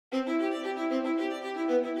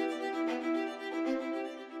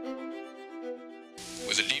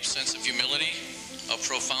A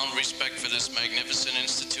profound respect for this magnificent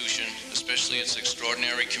institution, especially its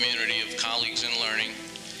extraordinary community of colleagues in learning,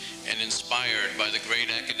 and inspired by the great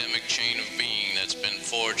academic chain of being that's been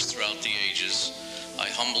forged throughout the ages, I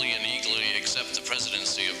humbly and eagerly accept the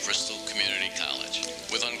presidency of Bristol Community College.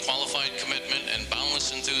 With unqualified commitment and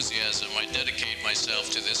boundless enthusiasm, I dedicate myself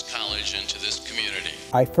to this college and to this community.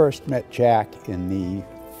 I first met Jack in the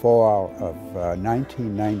fall of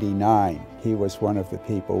 1999. He was one of the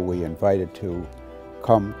people we invited to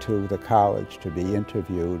come to the college to be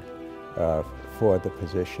interviewed for the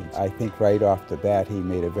position. I think right off the bat he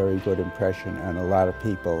made a very good impression on a lot of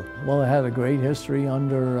people. Well, it had a great history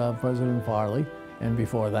under President Farley, and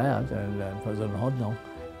before that, and President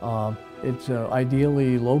Hudnall. It's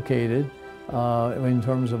ideally located in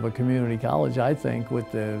terms of a community college, I think,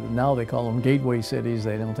 with now they call them gateway cities.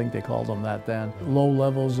 They don't think they called them that then. Low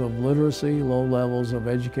levels of literacy, low levels of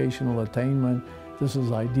educational attainment. This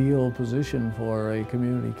is ideal position for a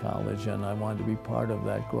community college, and I wanted to be part of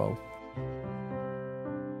that growth.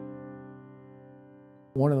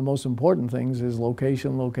 One of the most important things is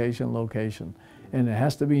location, location, location. And it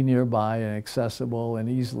has to be nearby and accessible and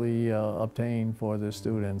easily obtained for the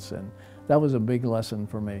students. And that was a big lesson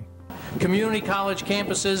for me. Community college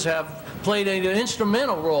campuses have played an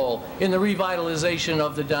instrumental role in the revitalization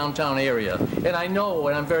of the downtown area. And I know,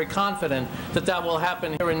 and I'm very confident, that that will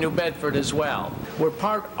happen here in New Bedford as well. We're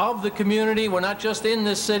part of the community. We're not just in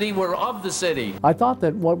this city, we're of the city. I thought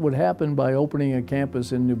that what would happen by opening a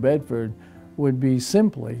campus in New Bedford would be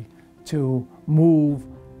simply to move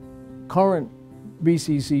current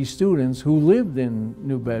BCC students who lived in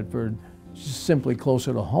New Bedford simply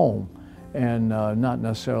closer to home, and not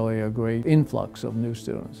necessarily a great influx of new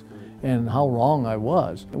students. And how wrong I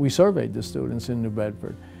was. We surveyed the students in New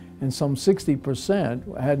Bedford, and some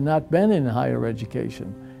 60% had not been in higher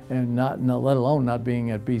education, and let alone not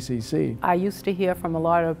being at BCC. I used to hear from a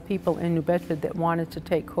lot of people in New Bedford that wanted to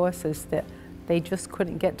take courses that they just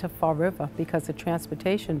couldn't get to Fall River because of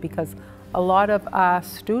transportation, because a lot of our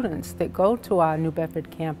students that go to our New Bedford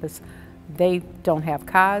campus, they don't have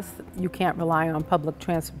cars. You can't rely on public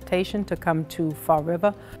transportation to come to Fall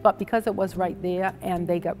River. But because it was right there and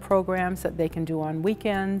they got programs that they can do on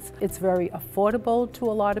weekends, it's very affordable to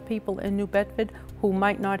a lot of people in New Bedford who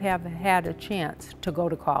might not have had a chance to go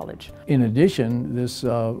to college. In addition, this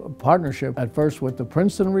partnership, at first with the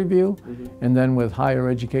Princeton Review and then with Higher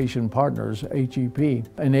Education Partners, HEP,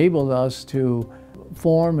 enabled us to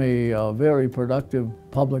form a very productive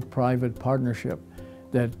public-private partnership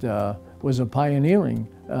that was a pioneering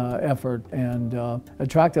effort and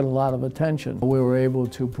attracted a lot of attention. We were able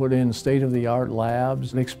to put in state-of-the-art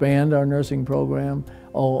labs, expand our nursing program,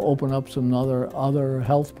 open up some other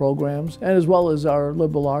health programs, and as well as our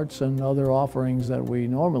liberal arts and other offerings that we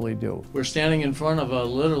normally do. We're standing in front of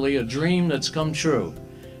literally a dream that's come true,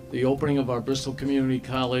 the opening of our Bristol Community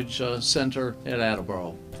College Center at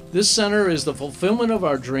Attleboro. This center is the fulfillment of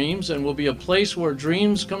our dreams and will be a place where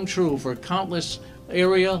dreams come true for countless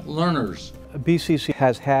area learners. BCC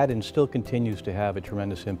has had and still continues to have a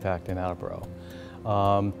tremendous impact in Attleboro.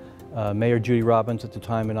 Mayor Judy Robbins at the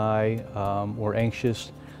time and I were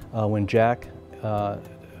anxious when Jack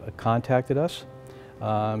contacted us.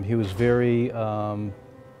 He was very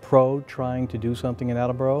pro trying to do something in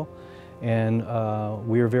Attleboro, and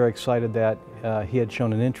we were very excited that he had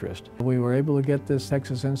shown an interest. We were able to get this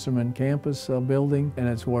Texas Instrument campus building, and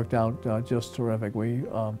it's worked out just terrific. We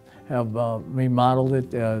have remodeled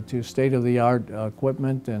it to state-of-the-art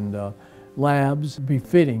equipment and labs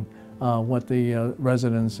befitting what the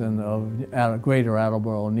residents of Greater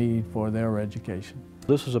Attleboro need for their education.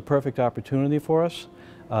 This was a perfect opportunity for us.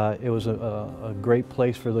 It was a great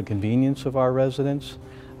place for the convenience of our residents.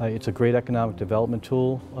 It's a great economic development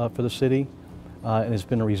tool for the city, and it's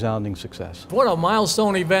been a resounding success. What a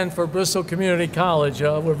milestone event for Bristol Community College.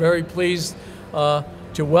 We're very pleased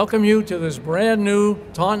to welcome you to this brand new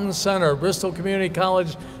Taunton Center, Bristol Community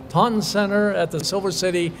College Taunton Center at the Silver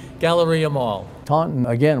City Galleria Mall. Taunton,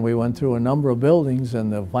 again, we went through a number of buildings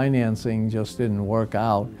and the financing just didn't work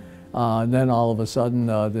out. And then all of a sudden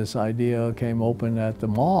this idea came open at the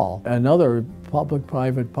mall. Another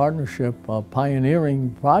public-private partnership, pioneering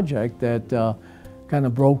project that kind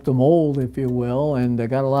of broke the mold, if you will, and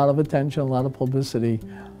got a lot of attention, a lot of publicity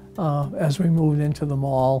as we moved into the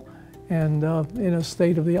mall and in a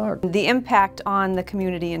state of the art. The impact on the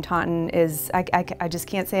community in Taunton is, I just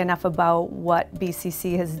can't say enough about what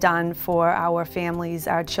BCC has done for our families,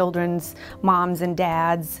 our children's moms and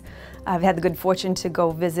dads. I've had the good fortune to go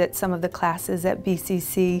visit some of the classes at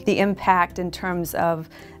BCC. The impact in terms of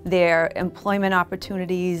their employment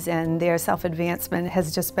opportunities and their self-advancement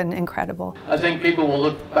has just been incredible. I think people will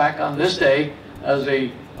look back on this day as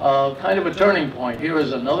a kind of a turning point. Here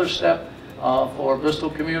is another step for Bristol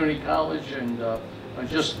Community College, and I'm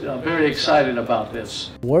just very excited about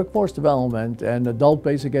this. Workforce development and adult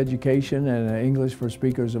basic education and English for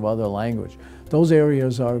speakers of other language. Those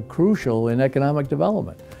areas are crucial in economic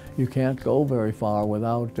development. You can't go very far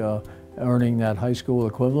without earning that high school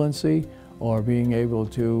equivalency or being able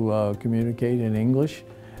to communicate in English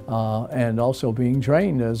and also being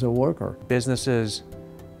trained as a worker. Businesses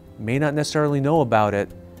may not necessarily know about it,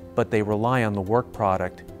 but they rely on the work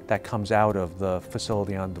product that comes out of the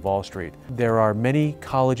facility on Duval Street. There are many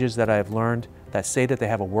colleges that I've learned that say that they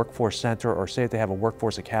have a workforce center or say that they have a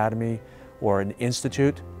workforce academy or an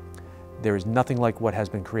institute. There is nothing like what has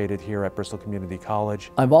been created here at Bristol Community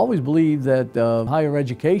College. I've always believed that higher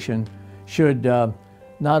education should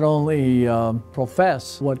not only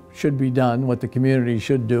profess what should be done, what the community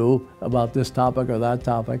should do about this topic or that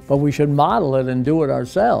topic, but we should model it and do it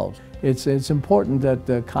ourselves. It's important that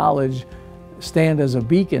the college stand as a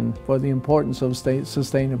beacon for the importance of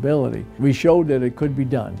sustainability. We showed that it could be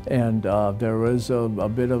done, and there was a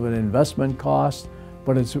bit of an investment cost,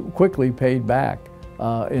 but it's quickly paid back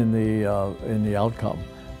in the outcome.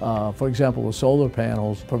 For example, the solar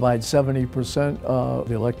panels provide 70% of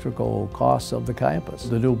the electrical costs of the campus.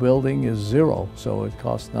 The new building is zero, so it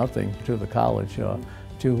costs nothing to the college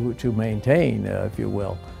to maintain, if you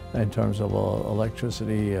will, in terms of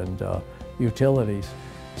electricity and utilities.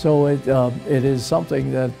 So it is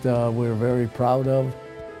something that we're very proud of.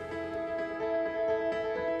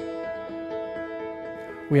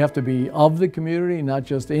 We have to be of the community, not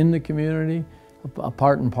just in the community, a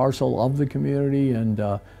part and parcel of the community, and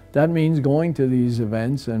that means going to these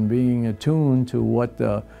events and being attuned to what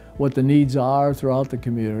the needs are throughout the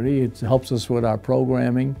community. It helps us with our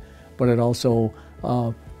programming, but it also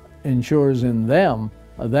ensures in them,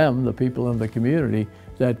 the people in the community,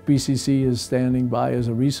 that BCC is standing by as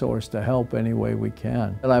a resource to help any way we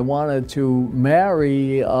can. And I wanted to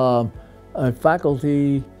marry a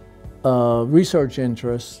faculty research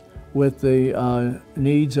interests with the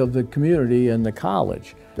needs of the community and the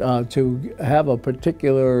college. To have a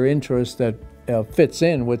particular interest that fits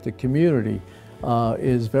in with the community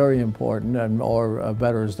is very important, or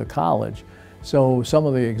betters the college. So some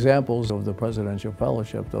of the examples of the Presidential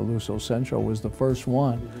Fellowship, the Luso Centro was the first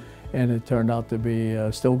one, and it turned out to be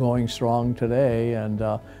still going strong today, and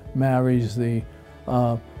marries the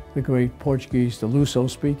great Portuguese, the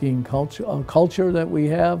Luso-speaking culture that we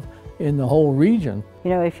have in the whole region. You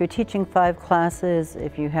know, if you're teaching 5 classes,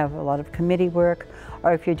 if you have a lot of committee work,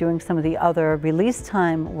 or if you're doing some of the other release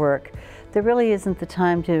time work, there really isn't the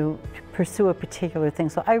time to pursue a particular thing.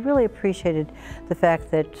 So I really appreciated the fact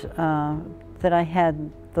that, that I had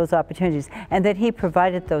those opportunities and that he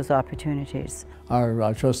provided those opportunities.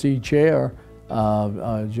 Our trustee chair,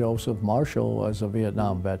 Joseph Marshall, was a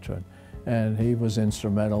Vietnam veteran, and he was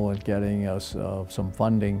instrumental in getting us some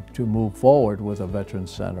funding to move forward with a Veterans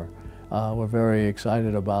Center. We're very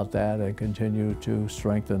excited about that and continue to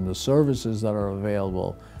strengthen the services that are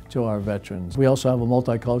available to our veterans. We also have a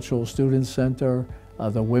multicultural student center,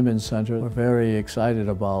 the Women's Center. We're very excited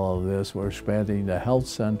about all of this. We're expanding the health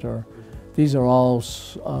center. These are all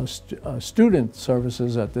student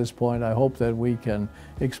services at this point. I hope that we can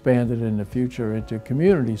expand it in the future into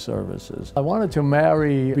community services. I wanted to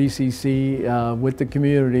marry BCC with the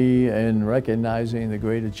community in recognizing the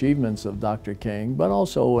great achievements of Dr. King, but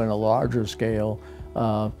also in a larger scale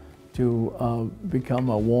to become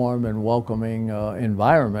a warm and welcoming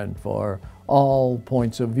environment for all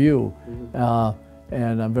points of view.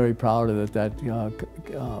 And I'm very proud of it, that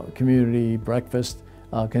community breakfast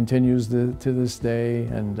continues to this day,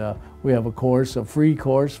 and we have a course, a free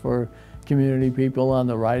course for community people on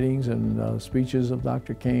the writings and speeches of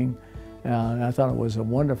Dr. King. And I thought it was a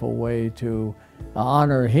wonderful way to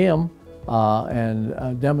honor him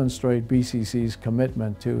and demonstrate BCC's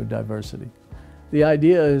commitment to diversity. The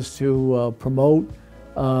idea is to promote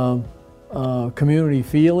community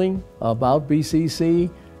feeling about BCC.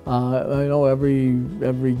 I know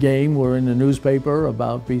every game we're in the newspaper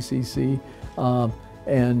about BCC.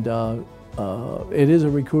 And it is a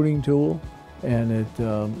recruiting tool, and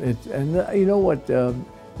you know what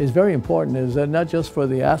is very important is that not just for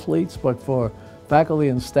the athletes, but for faculty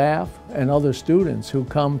and staff and other students who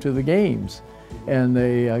come to the games, and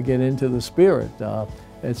they get into the spirit.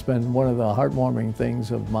 It's been one of the heartwarming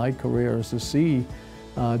things of my career is to see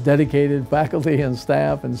dedicated faculty and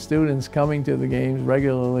staff and students coming to the games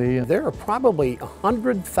regularly. There are probably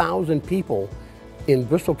 100,000 people in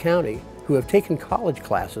Bristol County who have taken college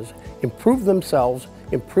classes, improved themselves,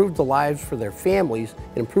 improved the lives for their families,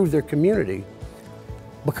 and improved their community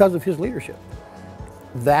because of his leadership.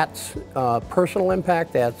 That's personal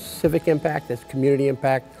impact, that's civic impact, that's community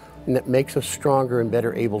impact, and that makes us stronger and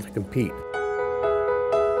better able to compete.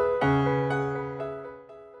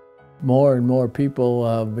 More and more people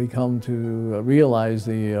have become to realize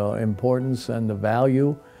the importance and the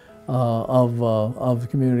value of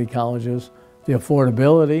community colleges, the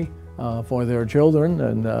affordability for their children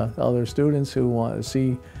and other students who want to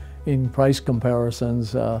see in price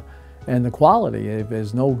comparisons, and the quality.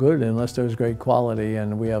 Is no good unless there's great quality,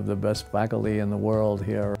 and we have the best faculty in the world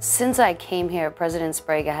here. Since I came here, President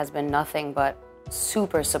Sbrega has been nothing but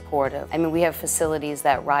super supportive. I mean, we have facilities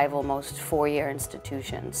that rival most four-year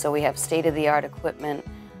institutions. So we have state-of-the-art equipment.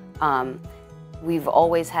 We've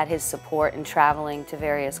always had his support in traveling to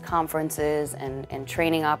various conferences and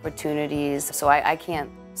training opportunities. So I can't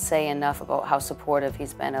say enough about how supportive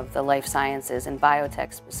he's been of the life sciences and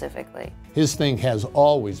biotech specifically. His thing has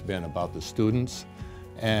always been about the students,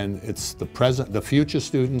 and it's the future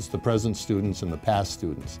students, the present students, and the past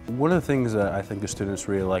students. One of the things that I think the students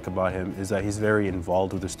really like about him is that he's very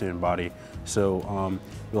involved with the student body. So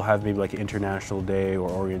we'll have maybe like an international day or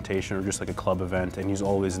orientation or just like a club event, and he's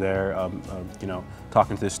always there, you know,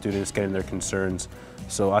 talking to the students, getting their concerns.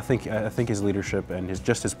 So I think his leadership and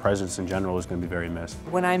just his presence in general is going to be very missed.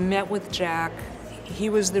 When I met with Jack, he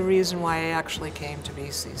was the reason why I actually came to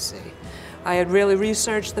BCC. I had really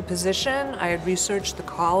researched the position, I had researched the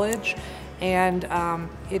college, and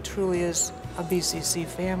it truly is a BCC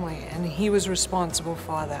family, and he was responsible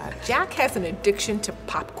for that. Jack has an addiction to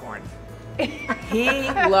popcorn. He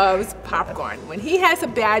loves popcorn. When he has a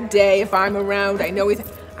bad day, if I'm around,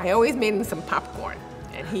 I always made him some popcorn,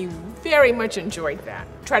 and he very much enjoyed that.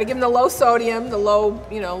 Try to give him the low sodium, the low,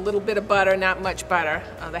 you know, little bit of butter, not much butter,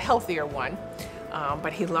 the healthier one,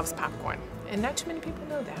 but he loves popcorn. And not too many people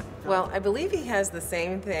know that. Well, I believe he has the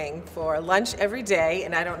same thing for lunch every day,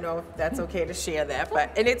 and I don't know if that's okay to share that,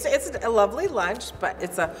 and it's a lovely lunch, but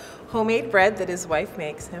it's a homemade bread that his wife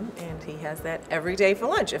makes him, and he has that every day for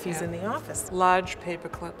lunch if he's in the office. Large paper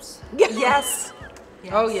clips. Yes. Yes.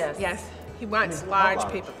 Oh, yes. Yes. He wants large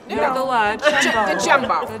paper. No, the large. The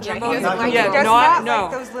jumbo. The jumbo. Yeah, no.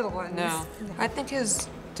 Like those little ones. No. I think his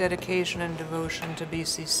dedication and devotion to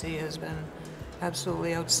BCC has been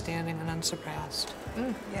absolutely outstanding and unsurpassed.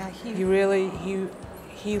 Yeah,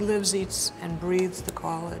 he lives, eats, and breathes the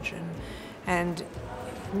college, and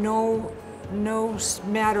no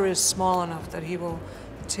matter is small enough that he will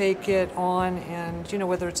take it on, and you know,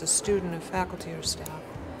 whether it's a student, a faculty, or staff,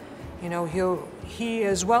 you know, he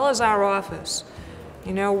as well as our office,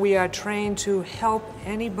 you know, we are trained to help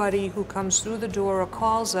anybody who comes through the door or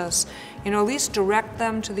calls us, you know, at least direct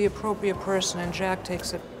them to the appropriate person, and Jack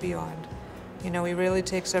takes it beyond. You know, he really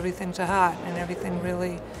takes everything to heart, and everything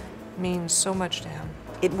really means so much to him.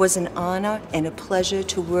 It was an honor and a pleasure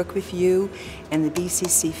to work with you and the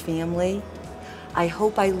BCC family. I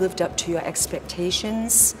hope I lived up to your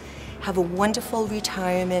expectations. Have a wonderful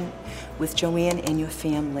retirement with Joanne and your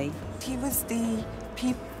family. He was the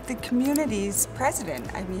community's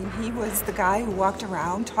president. I mean, he was the guy who walked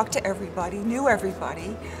around, talked to everybody, knew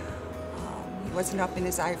everybody. He wasn't up in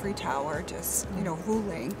his ivory tower just, you know,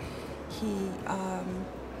 ruling.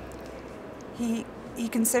 He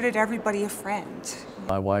considered everybody a friend.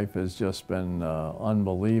 My wife has just been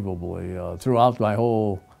unbelievably throughout our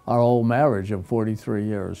whole marriage of 43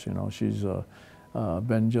 years. You know, she's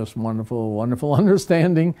been just wonderful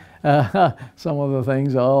understanding some of the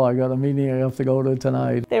things. Oh, I got a meeting I have to go to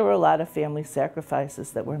tonight. There were a lot of family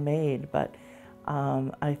sacrifices that were made, but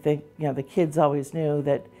I think, you know, the kids always knew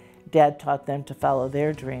that Dad taught them to follow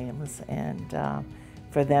their dreams, and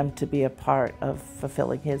for them to be a part of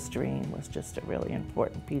fulfilling his dream was just a really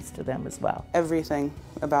important piece to them as well. Everything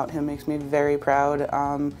about him makes me very proud.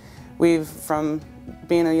 From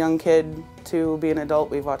being a young kid to being an adult,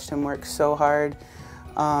 we've watched him work so hard,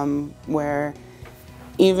 where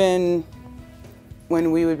even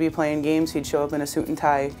when we would be playing games, he'd show up in a suit and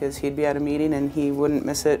tie because he'd be at a meeting and he wouldn't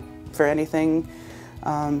miss it for anything.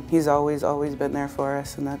 He's always been there for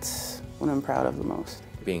us, and that's what I'm proud of the most.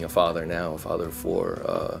 Being a father now, a father of four,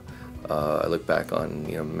 I look back on,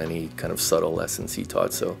 you know, many kind of subtle lessons he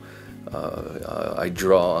taught. So I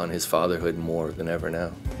draw on his fatherhood more than ever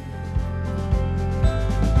now.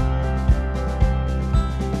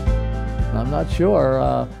 I'm not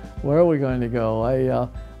sure where are we going to go.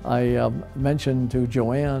 I mentioned to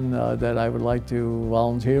Joanne that I would like to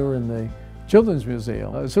volunteer in the Children's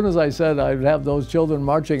Museum. As soon as I said I'd have those children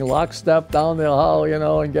marching lockstep down the hall, you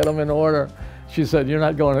know, and get them in order, she said, "You're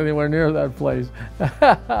not going anywhere near that place."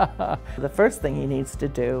 The first thing he needs to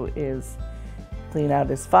do is clean out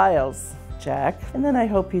his files, Jack, and then I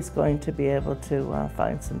hope he's going to be able to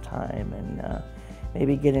find some time and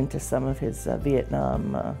maybe get into some of his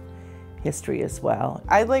Vietnam history as well.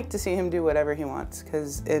 I'd like to see him do whatever he wants,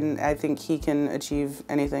 and I think he can achieve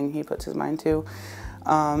anything he puts his mind to.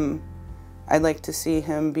 I'd like to see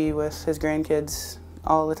him be with his grandkids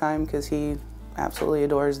all the time because he absolutely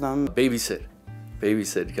adores them. Babysit,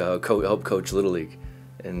 help coach Little League,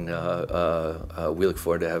 and we look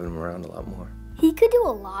forward to having him around a lot more. He could do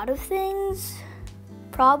a lot of things,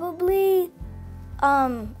 probably.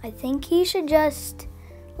 I think he should just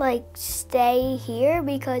stay here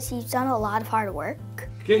because he's done a lot of hard work.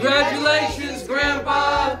 Congratulations,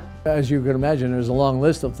 Grandpa! As you can imagine, there's a long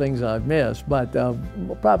list of things I've missed, but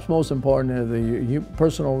perhaps most important are the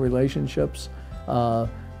personal relationships,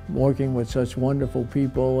 working with such wonderful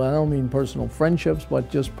people. I don't mean personal friendships, but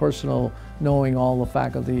just personal knowing all the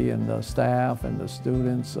faculty and the staff and the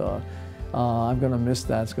students. I'm going to miss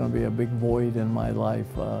that. It's going to be a big void in my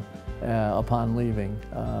life upon leaving.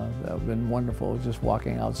 It's been wonderful just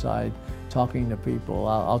walking outside, talking to people,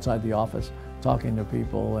 outside the office, talking to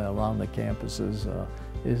people around the campuses.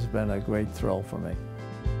 It's been a great thrill for me.